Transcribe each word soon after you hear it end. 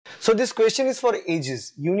So this question is for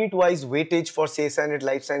ages, unit-wise weightage for CSIR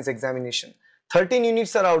Life Science examination. 13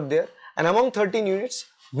 units are out there, and among 13 units,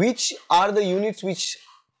 which are the units which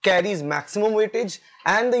carries maximum weightage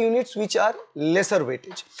and the units which are lesser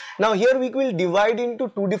weightage. Now here we will divide into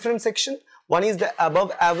two different sections. One is the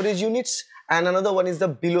above average units and another one is the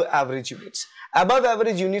below average units. Above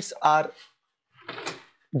average units are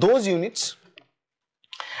those units.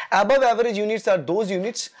 Above average units are those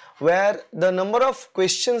units where the number of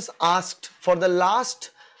questions asked for the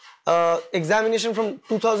last examination from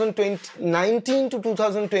 2019 to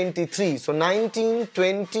 2023. So 19,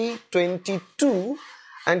 20, 22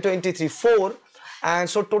 and 23, 4, and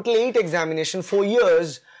so total 8 examination, 4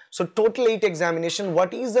 years. So total 8 examination,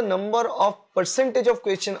 what is the number of percentage of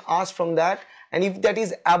question asked from that, and if that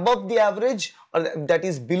is above the average or that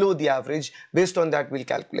is below the average, based on that we'll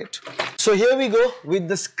calculate. So here we go with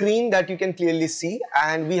the screen that you can clearly see,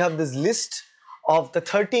 and we have this list of the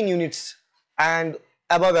 13 units and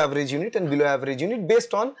above average unit and below average unit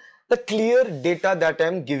based on the clear data that I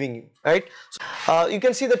am giving you, right? So, you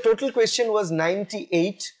can see the total question was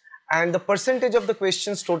 98 and the percentage of the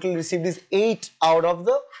questions total received is 8 out of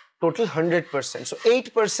the total 100%. So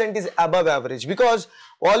 8% is above average, because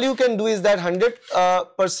all you can do is that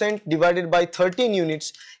 100% divided by 13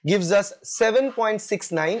 units gives us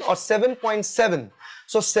 7.69 or 7.7.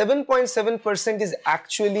 So 7.7% is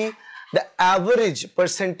actually the average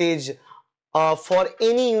percentage for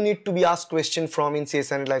any unit to be asked question from in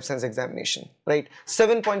CSIR Life Science examination, right?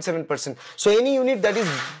 7.7%. So any unit that is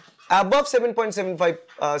above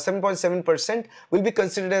 7.7% will be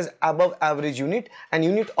considered as above average unit and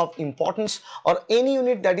unit of importance, or any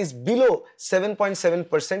unit that is below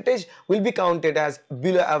 7.7% will be counted as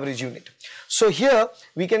below average unit. So here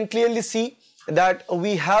we can clearly see that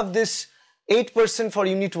we have this 8% for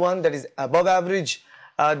unit 1, that is above average.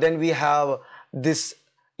 Then we have this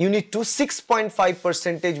unit 2,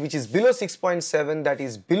 6.5%, which is below 6.7, that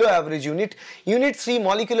is below average unit. Unit 3,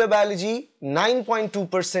 molecular biology,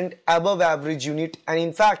 9.2% above average unit, and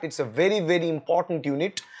in fact it's a very important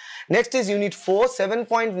unit. Next is unit 4,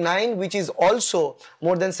 7.9, which is also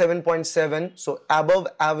more than 7.7, so above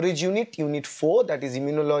average unit. Unit 4, that is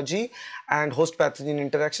immunology and host pathogen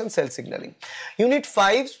interaction, cell signaling. Unit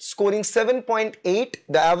 5 scoring 7.8,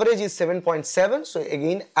 the average is 7.7, so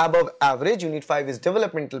again above average. Unit 5 is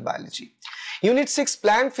developmental biology. Unit 6,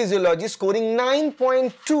 plant physiology, scoring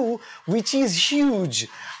 9.2, which is huge,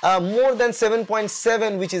 more than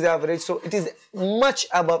 7.7, which is average, so it is much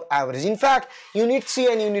above average. In fact, unit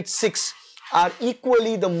 3 and unit 6 are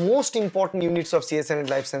equally the most important units of CSIR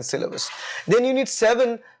Life Science syllabus. Then unit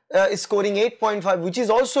 7 is scoring 8.5, which is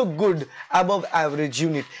also good, above average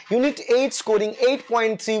unit. Unit 8 scoring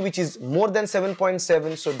 8.3, which is more than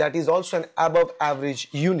 7.7, so that is also an above average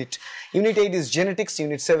unit. Unit 8 is genetics,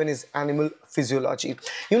 unit 7 is animal physiology.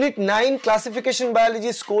 Unit 9, classification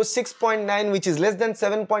biology, scores 6.9, which is less than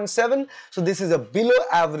 7.7, so this is a below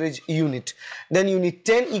average unit. Then unit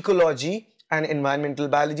 10, ecology and environmental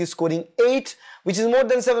biology, scoring 8, which is more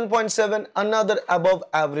than 7.7, another above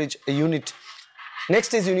average unit.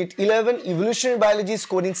 Next is unit 11, evolutionary biology,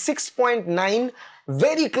 scoring 6.9,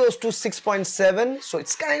 very close to 6.7, so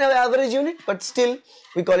it's kind of average unit, but still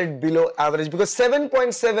we call it below average because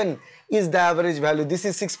 7.7 is the average value. This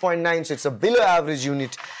is 6.9, so it's a below average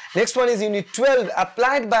unit. Next one is unit 12,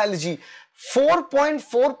 applied biology.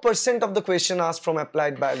 4.4% of the question asked from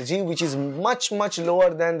applied biology, which is much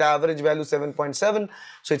lower than the average value 7.7,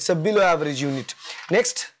 so it's a below average unit.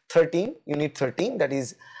 Next, 13, unit 13, that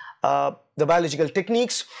is the biological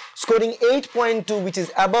techniques, scoring 8.2, which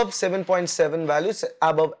is above 7.7 values,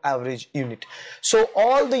 above average unit. So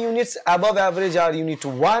all the units above average are unit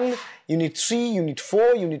 1, unit 3, unit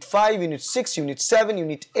 4, unit 5, unit 6, unit 7,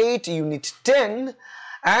 unit 8, unit 10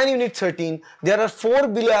 and unit 13. There are 4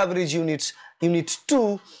 below average units, unit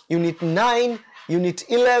 2, unit 9, unit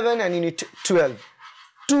 11 and unit 12.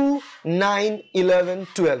 2, 9, 11,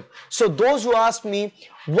 12. So those who ask me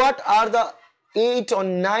what are the 8 or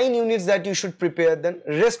 9 units that you should prepare, then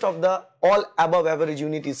rest of the all above average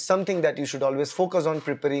unit is something that you should always focus on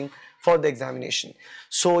preparing for the examination.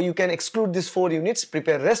 So you can exclude these 4 units,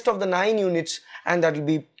 prepare rest of the 9 units, and that will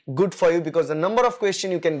be good for you because the number of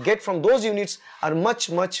questions you can get from those units are much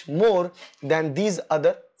more than these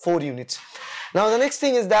other 4 units. Now the next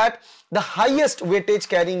thing is that the highest weightage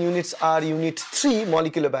carrying units are unit 3,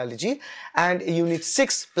 molecular biology, and unit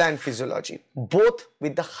 6, plant physiology, both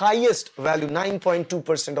with the highest value,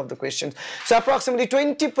 9.2% of the questions. So approximately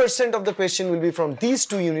 20% of the question will be from these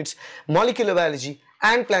 2 units, molecular biology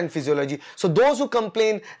and plant physiology. So those who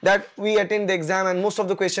complain that we attend the exam and most of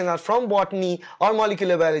the questions are from botany or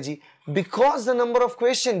molecular biology, because the number of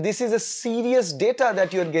questions, this is a serious data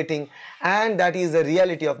that you are getting, and that is the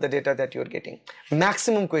reality of the data that you are getting.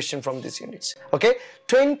 Maximum question from these units. Okay,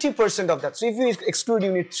 20% of that. So if you exclude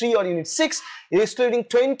unit 3 or unit 6, you're excluding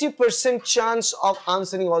 20% chance of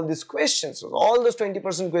answering all these questions. So all those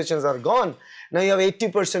 20% questions are gone. Now you have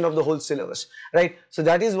 80% of the whole syllabus, right? So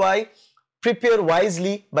that is why prepare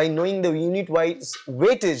wisely by knowing the unit wise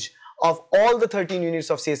weightage of all the 13 units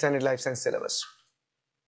of CSIR Life Science syllabus.